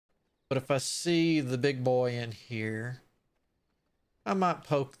But if I see the big boy in here, I might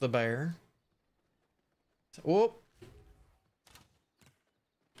poke the bear. Whoop.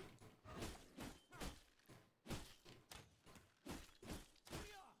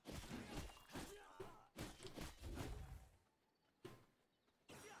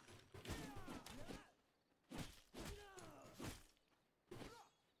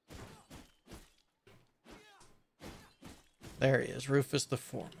 There he is, Rufus the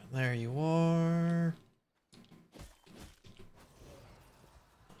Foreman. There you are.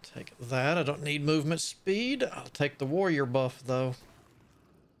 I'll take that. I don't need movement speed. I'll take the warrior buff, though.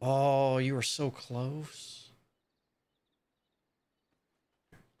 Oh, you were so close.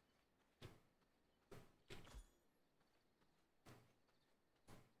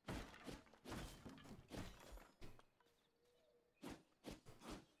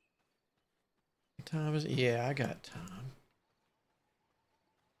 What time is it? Yeah, I got time.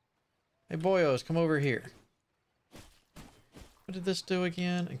 Hey, boyos, come over here. What did this do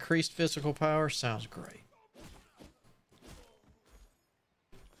again? Increased physical power? Sounds great.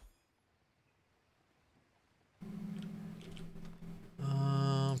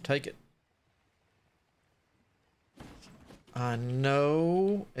 Take it. I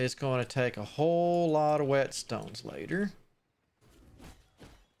know it's going to take a whole lot of whetstones later.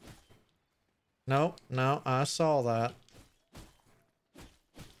 Nope, no, I saw that.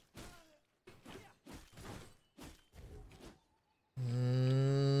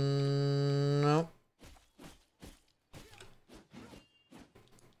 Nope.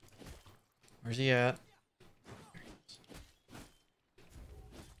 Where's he at?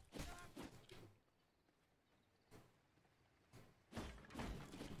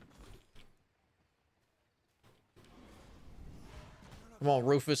 Come on,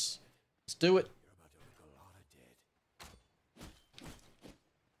 Rufus. Let's do it.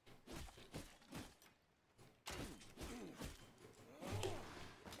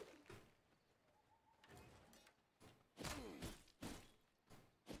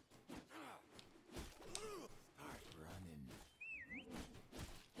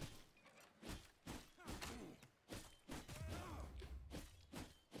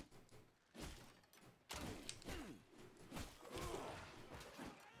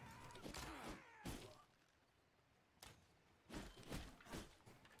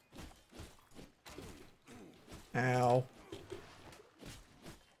 Ow.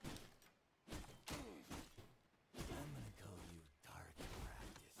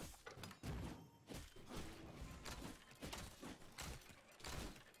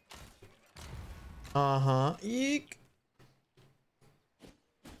 Uh-huh. Eek.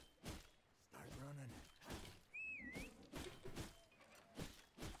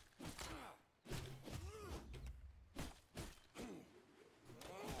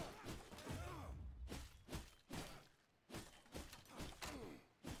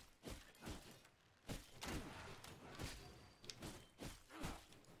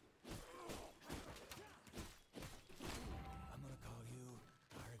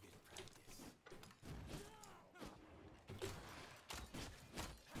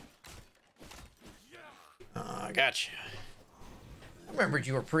 I got you. I remembered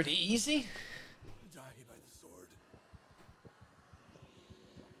you were pretty easy. Die by the sword.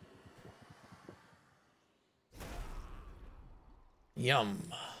 Yum.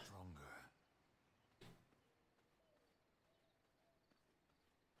 Stronger.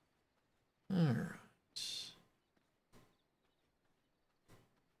 All right.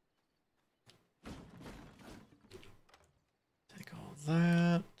 Take all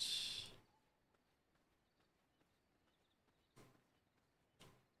that.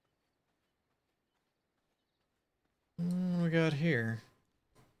 What we got here?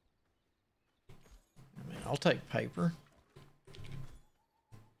 I mean, I'll take paper.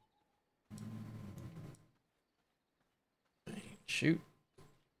 Shoot.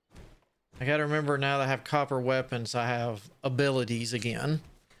 I gotta remember now that I have copper weapons, I have abilities again.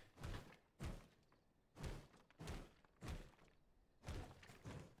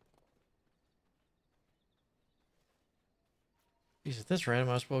 Jeez, at this rate, I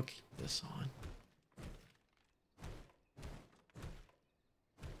might as well keep this on.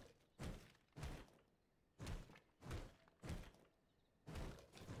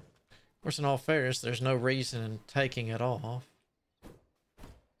 Of course, in all fairness, there's no reason in taking it off.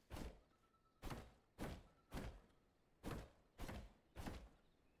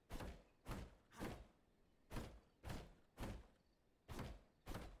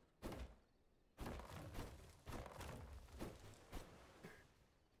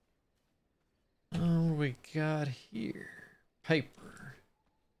 What we got here? Paper.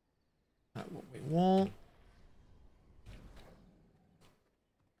 want.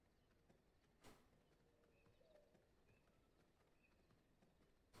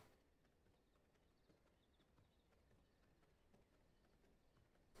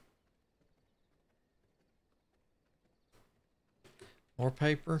 More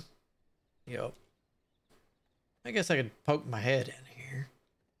paper? Yep. I guess I could poke my head in here.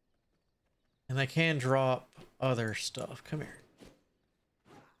 And I can drop other stuff. Come here.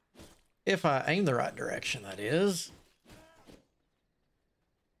 If I aim the right direction, that is.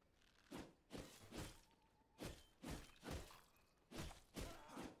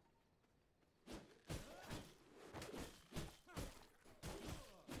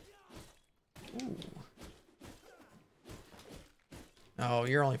 Ooh. Oh,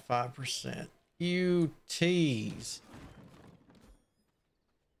 you're only 5%. You tease.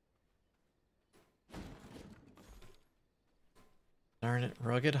 Darn it,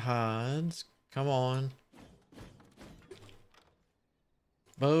 rugged hides. Come on.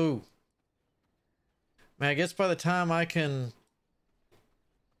 Boo. Man, I guess by the time I can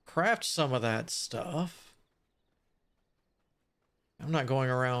craft some of that stuff, I'm not going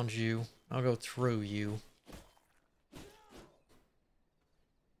around you. I'll go through you.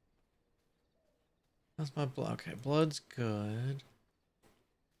 That's my blood. Okay, blood's good.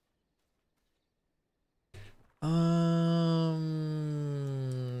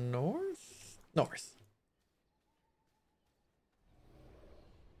 North? North.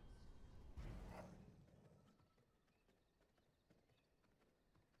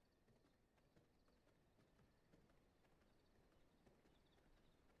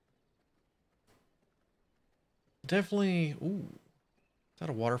 Definitely. Ooh. Is that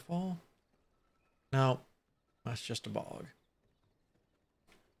a waterfall? No. That's just a bog.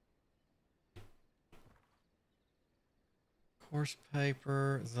 Coarse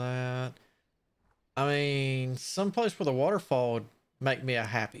paper, that. I mean, someplace with a waterfall would make me a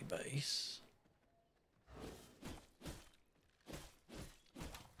happy base.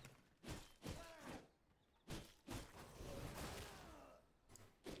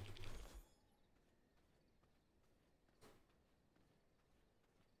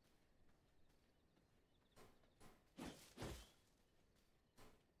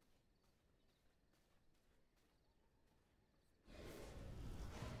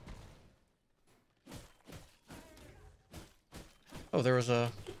 Oh, there was a...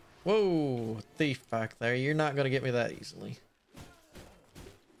 Whoa, thief back there. You're not going to get me that easily.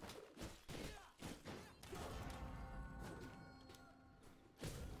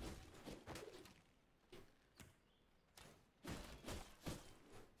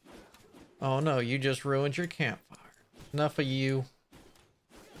 Oh no, you just ruined your campfire. Enough of you.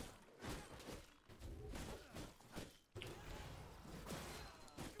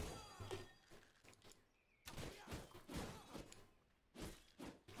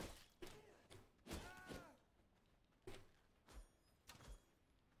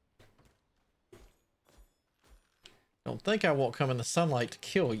 Don't think I won't come in the sunlight to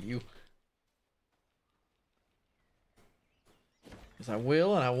kill you. Because I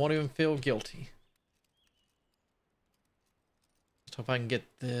will, and I won't even feel guilty. Let's hope I can get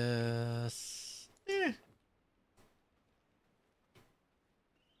this. Eh.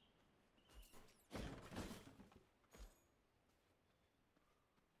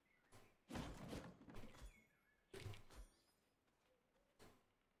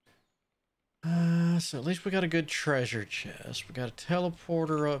 So at least we got a good treasure chest. We got a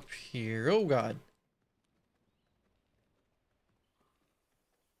teleporter up here. Oh god.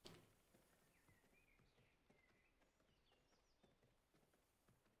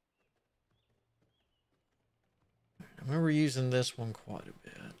 I remember using this one quite a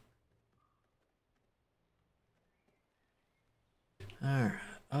bit.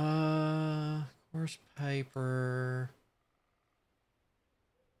 Alright. Coarse paper.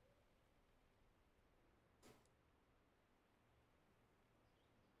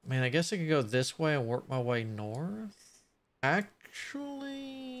 Man, I guess I could go this way and work my way north.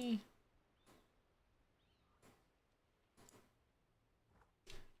 Actually...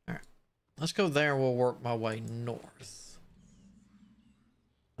 Alright. Let's go there and we'll work my way north.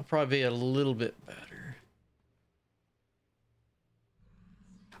 That'll probably be a little bit better.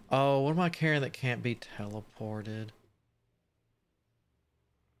 Oh, what am I carrying that can't be teleported?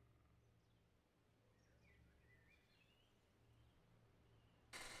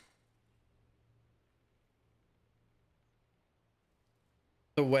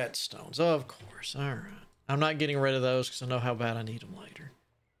 The whetstones, of course. All right. I'm not getting rid of those because I know how bad I need them later.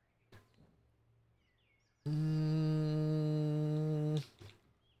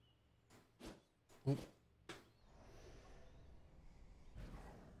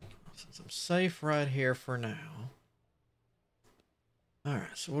 I'm safe right here for now.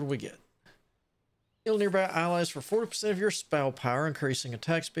 Alright, so what do we get? Heal nearby allies for 40% of your spell power, increasing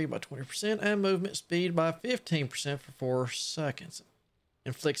attack speed by 20% and movement speed by 15% for 4 seconds.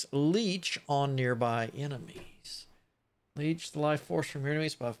 Inflicts leech on nearby enemies. Leech the life force from your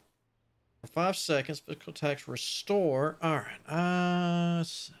enemies for 5 seconds. Physical attacks restore. Alright, let's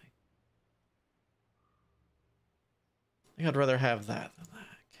see. I think I'd rather have that than that.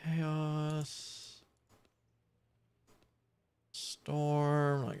 Chaos.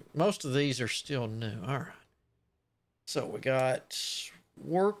 Storm. Like, most of these are still new. Alright. So we got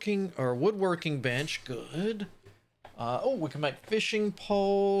working or woodworking bench. Good. Oh, we can make fishing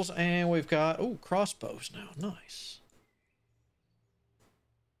poles, and we've got crossbows now. Nice.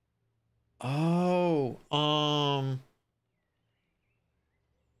 Oh,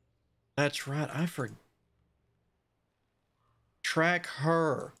 that's right. I forgot. Track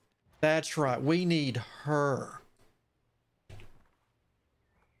her. That's right. We need her.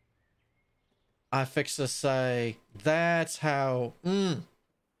 I fixed to say that's how.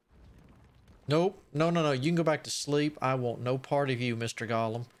 Nope. No. You can go back to sleep. I want no part of you, Mr.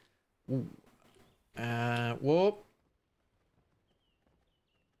 Gollum. Whoop.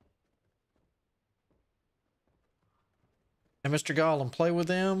 And Mr. Gollum, play with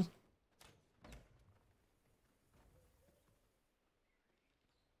them.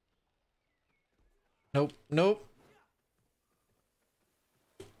 Nope.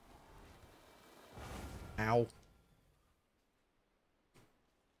 Ow.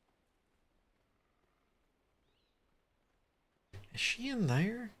 Is she in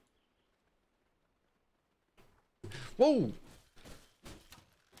there? Whoa!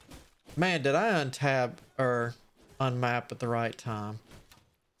 Man, did I untab or unmap at the right time?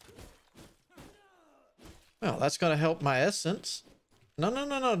 Well, that's going to help my essence.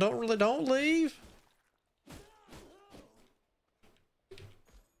 No. Don't leave.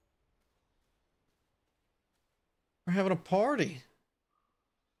 We're having a party.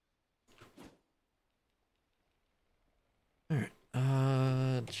 Alright,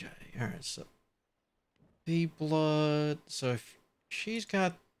 J. Alright, so the blood. So if she's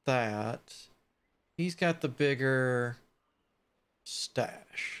got that, he's got the bigger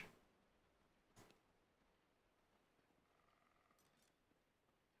stash.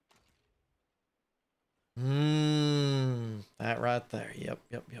 That right there. Yep.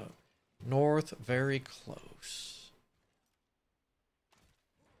 North, very close.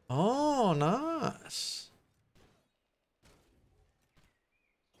 Oh, nice.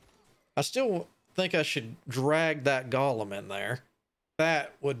 I still think I should drag that golem in there.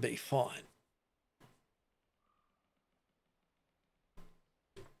 That would be fun.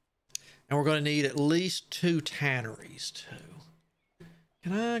 And we're going to need at least 2 tanneries too.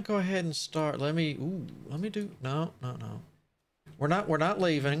 Can I go ahead and start? Let me do. No. We're not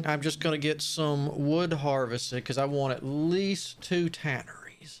leaving. I'm just going to get some wood harvested because I want at least 2 tanneries.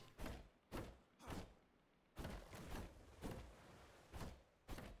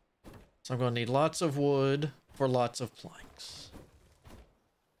 So I'm going to need lots of wood for lots of planks.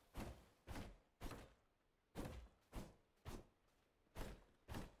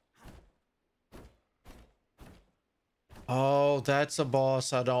 Oh, that's a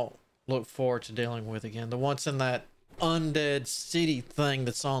boss I don't look forward to dealing with again. The ones in that undead city thing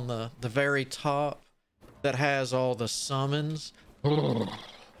that's on the very top that has all the summons.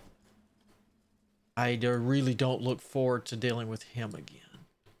 I really don't look forward to dealing with him again.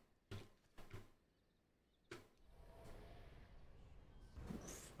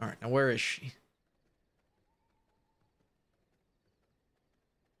 All right, now where is she?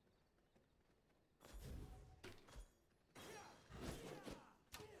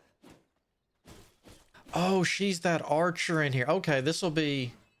 Oh, she's that archer in here. Okay, this will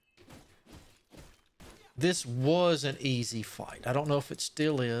be... This was an easy fight. I don't know if it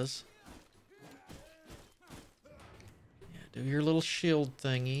still is. Yeah, do your little shield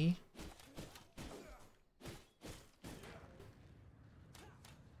thingy.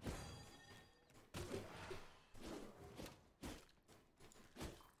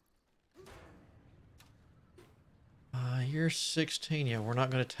 You're 16. Yeah, we're not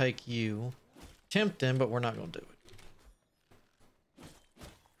going to take you. Tempting, but we're not going to do it.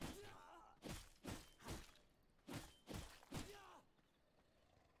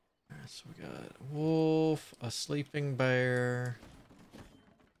 Alright, so we got a wolf, a sleeping bear.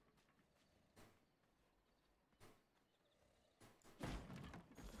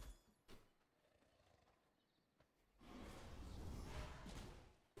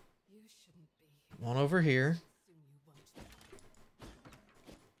 One over here.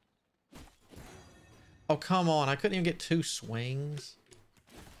 Oh, come on. I couldn't even get 2 swings.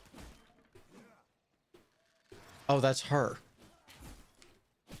 Oh, that's her.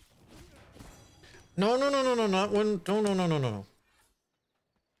 No, no, no, no, no, not when. No, no, no, no, no.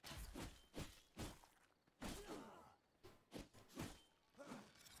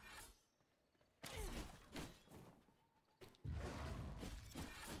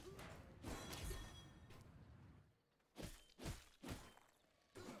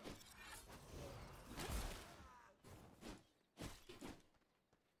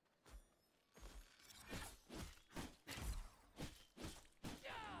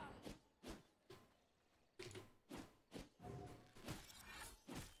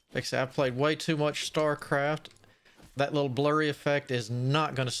 Like I said, I've played way too much StarCraft. That little blurry effect is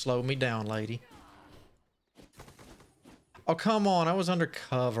not going to slow me down, lady. Oh, come on. I was under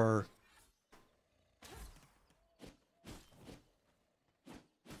cover.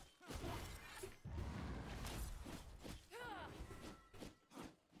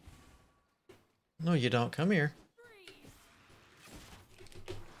 No, you don't. Come here.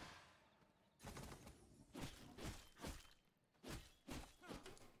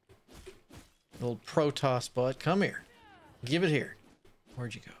 Little Protoss butt. Come here. Give it here.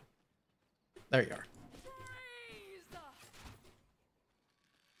 Where'd you go? There you are.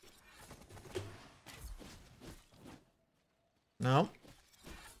 No.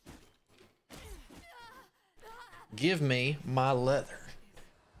 Give me my leather.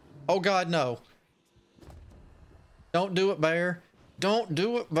 Oh, God, no. Don't do it, bear. Don't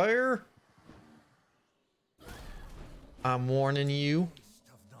do it, bear. I'm warning you.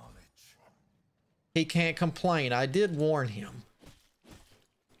 He can't complain. I did warn him.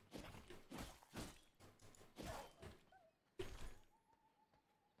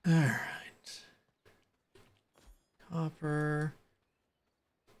 All right. Copper.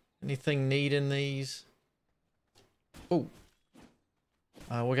 Anything neat in these? Oh.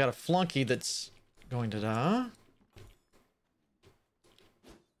 We got a flunky that's going to die.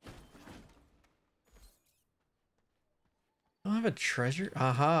 I have a treasure.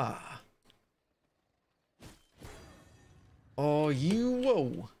 Aha. Oh, you.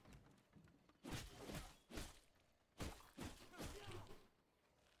 Whoa.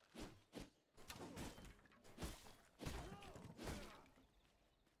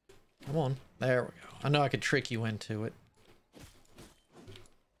 Come on. There we go. I know I could trick you into it.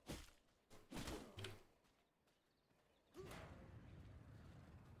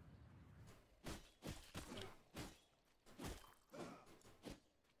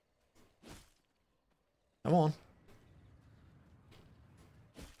 Come on.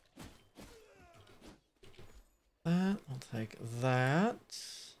 That. I'll take that.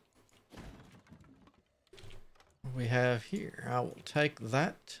 What do we have here? I will take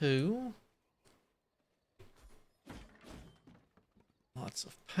that too. Lots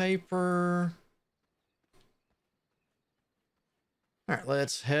of paper. All right,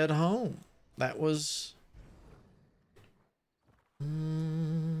 let's head home. That was... All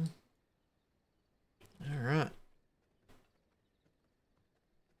right.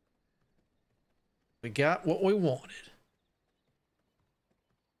 We got what we wanted.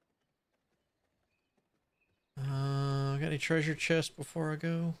 Got any treasure chests before I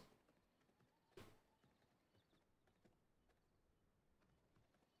go?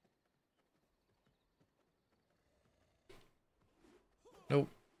 Nope.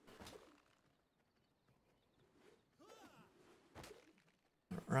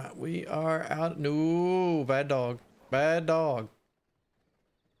 All right, we are out. No, bad dog. Bad dog.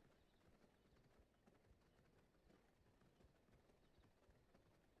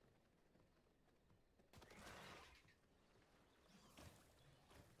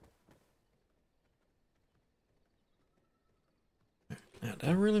 Now, did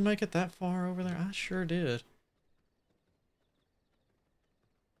I really make it that far over there? I sure did.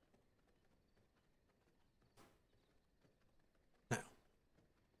 Now,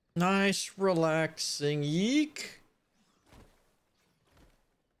 nice, relaxing yeek.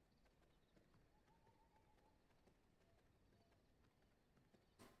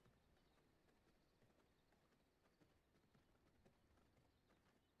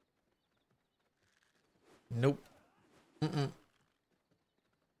 Nope. Mm-mm.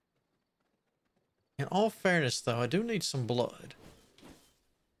 In all fairness, though, I do need some blood.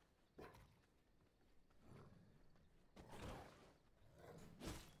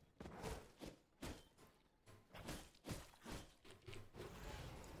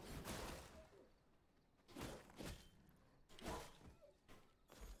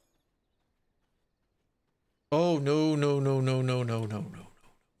 Oh, no, no, no, no, no, no, no, no.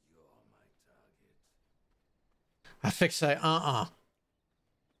 I fixate.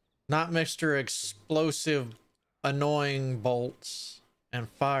 Not Mr. Explosive, annoying bolts and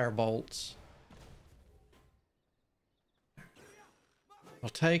fire bolts. I'll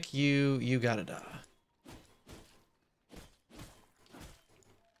take you. You gotta die.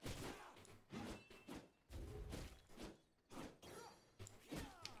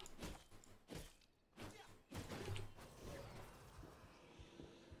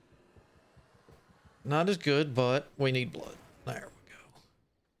 Not as good, but we need blood. There we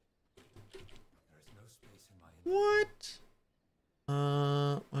go. What?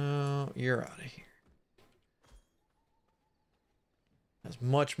 Well, you're out of here. That's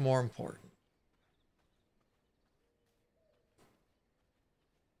much more important.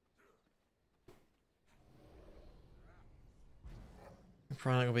 I'm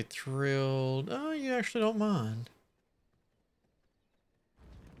probably not gonna be thrilled. Oh, you actually don't mind.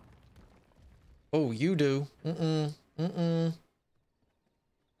 Oh, you do. Mm-mm. Mm-mm.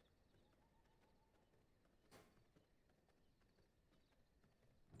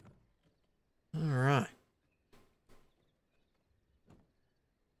 All right.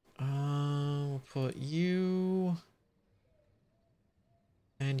 We'll put you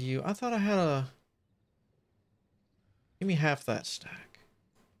and you. I thought I had a... Give me half that stack.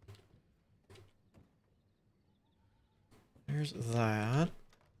 There's that.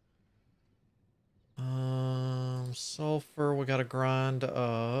 Sulfur we gotta grind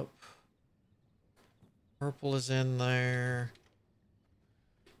up. Purple is in there.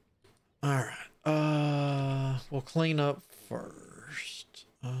 All right. We'll clean up first.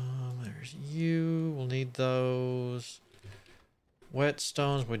 There's you. We'll need those.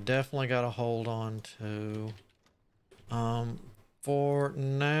 Whetstones we definitely got to hold on to. For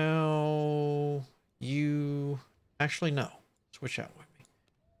now, you... Actually, no. Switch out with me.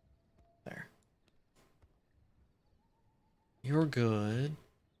 There. You're good.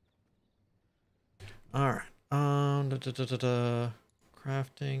 All right.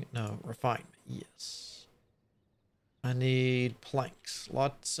 Crafting. No, refinement. Yes. I need planks.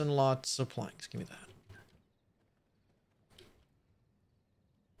 Lots and lots of planks. Give me that.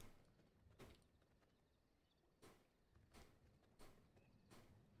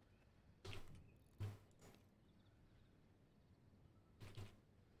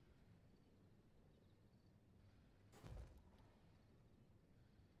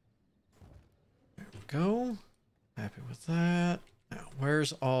 There we go. Happy with that. Now,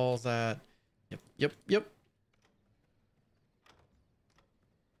 where's all that? Yep.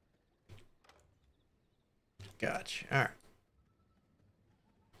 Gotcha. All right.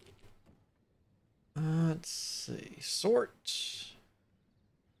 Let's see. Sort.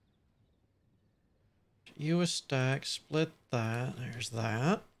 You a stack. Split that. There's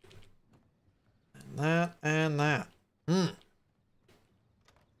that. And that and that. Okay,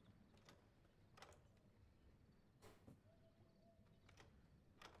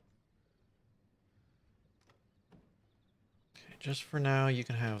 just for now, you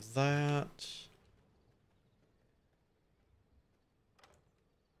can have that.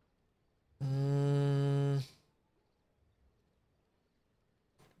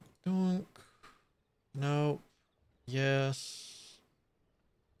 Dunk. Nope. Yes.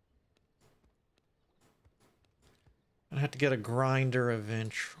 I have to get a grinder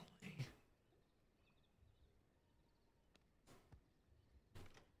eventually.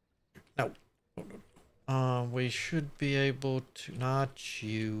 No. We should be able to... Not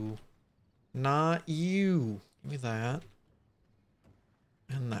you. Not you. Give me that.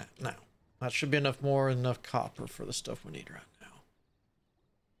 And that. Now. That should be enough copper for the stuff we need right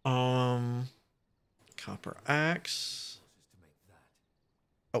now. Copper axe.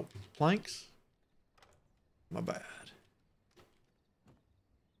 Oh, planks? My bad.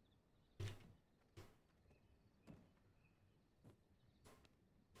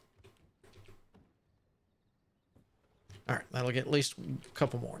 All right, that'll get at least a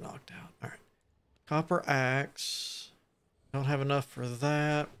couple more knocked out. All right. Copper axe. Don't have enough for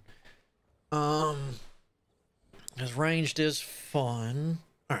that. As ranged is fun.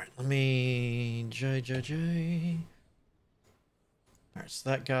 All right, let me J. All right, so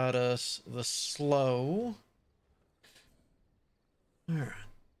that got us the slow. All right.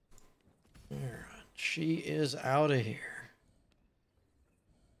 She is out of here.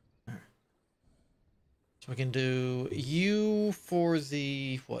 All right. So we can do you for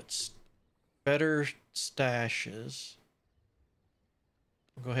the what's better stashes.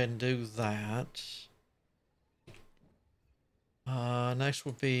 We'll go ahead and do that. Next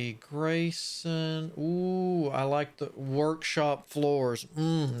would be Grayson. Ooh, I like the workshop floors.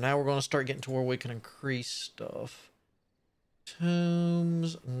 Now we're going to start getting to where we can increase stuff.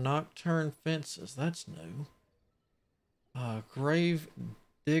 Tombs, nocturne fences. That's new. Grave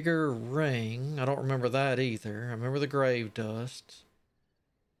digger ring. I don't remember that either. I remember the grave dust.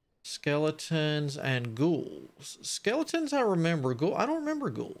 Skeletons and ghouls. Skeletons I remember. I don't remember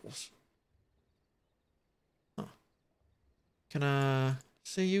ghouls. Huh. Can I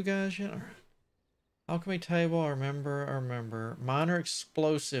see you guys yet? All right. Alchemy table, I remember. Minor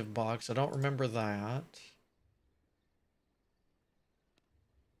explosive box, I don't remember that.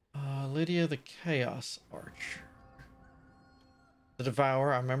 Lydia the Chaos Archer. The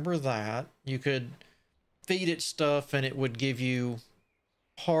Devourer, I remember that. You could feed it stuff and it would give you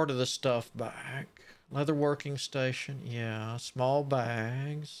part of the stuff back. Leather working station, yeah. Small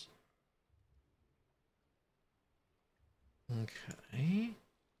bags. Okay.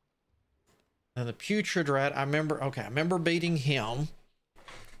 And the putrid rat, I remember beating him.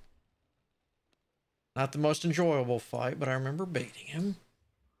 Not the most enjoyable fight, but I remember beating him.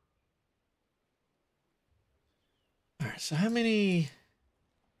 Alright, so how many...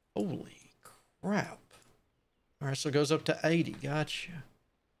 Holy crap. Alright, so it goes up to 80. Gotcha.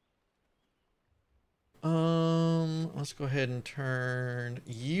 Let's go ahead and turn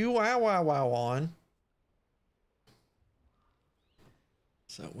you on.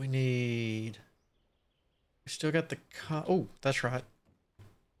 So we need... We still got the... Oh, that's right.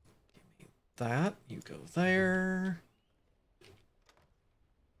 Give me that. You go there.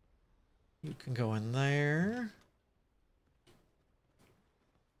 You can go in there.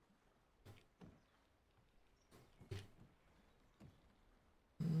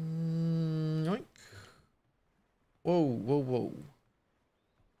 Yoink. Whoa.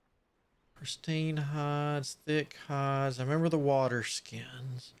 Pristine hides, thick hides. I remember the water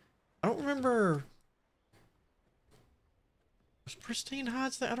skins. I don't remember... Was pristine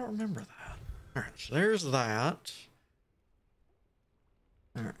hides there? I don't remember that. Alright, so there's that.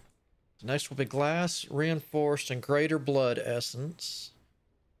 Alright. So next will be glass, reinforced, and greater blood essence.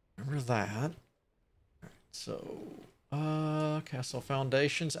 Remember that. Alright, so... castle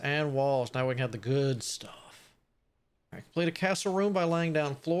foundations and walls. Now we can have the good stuff. Alright, complete a castle room by laying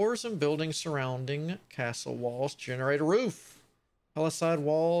down floors and buildings surrounding castle walls. Generate a roof. Palisade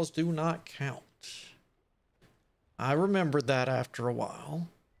walls do not count. I remembered that after a while.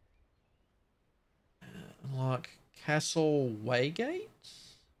 Unlock castle waygates.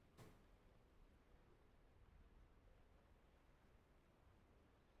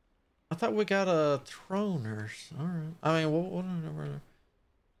 I thought we got a throne or something. All right. I mean, whatever.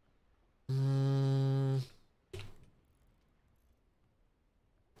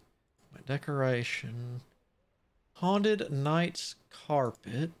 Decoration. Haunted Knight's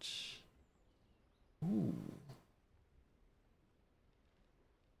carpet. Ooh.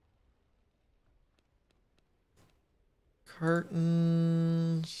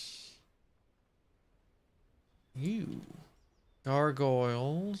 Curtains. Ew.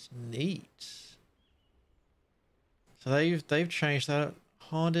 Gargoyles. Neat. So they've changed that.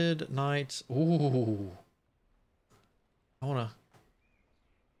 Haunted Knights. Ooh. I wanna...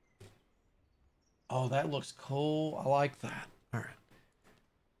 Oh, that looks cool. I like that. All right.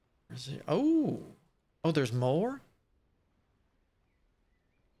 Where's it? Oh. Oh, there's more?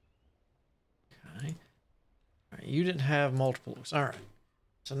 Okay. All right. You didn't have multiple looks. All right.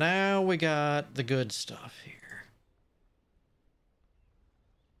 So now we got the good stuff here.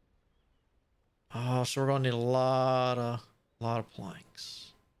 Oh, so we're going to need a lot of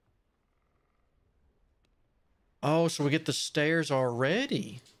planks. Oh, so we get the stairs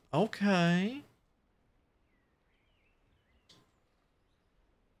already. Okay.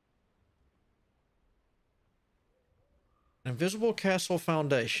 An invisible castle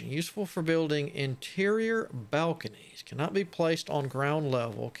foundation, useful for building interior balconies, cannot be placed on ground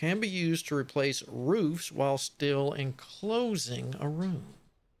level, can be used to replace roofs while still enclosing a room.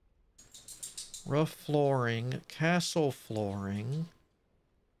 Rough flooring, castle flooring,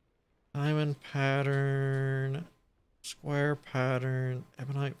 diamond pattern, square pattern,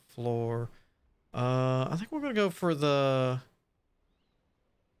 ebonite floor. I think we're going to go for the...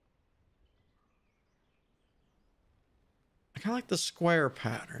 I kind of like the square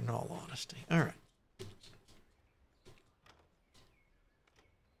pattern, in all honesty. All right.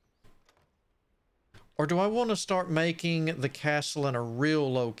 Or do I want to start making the castle in a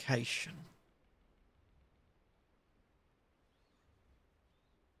real location?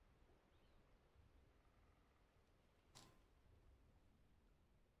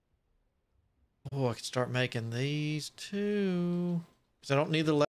 Oh, I could start making these too. Because I don't need the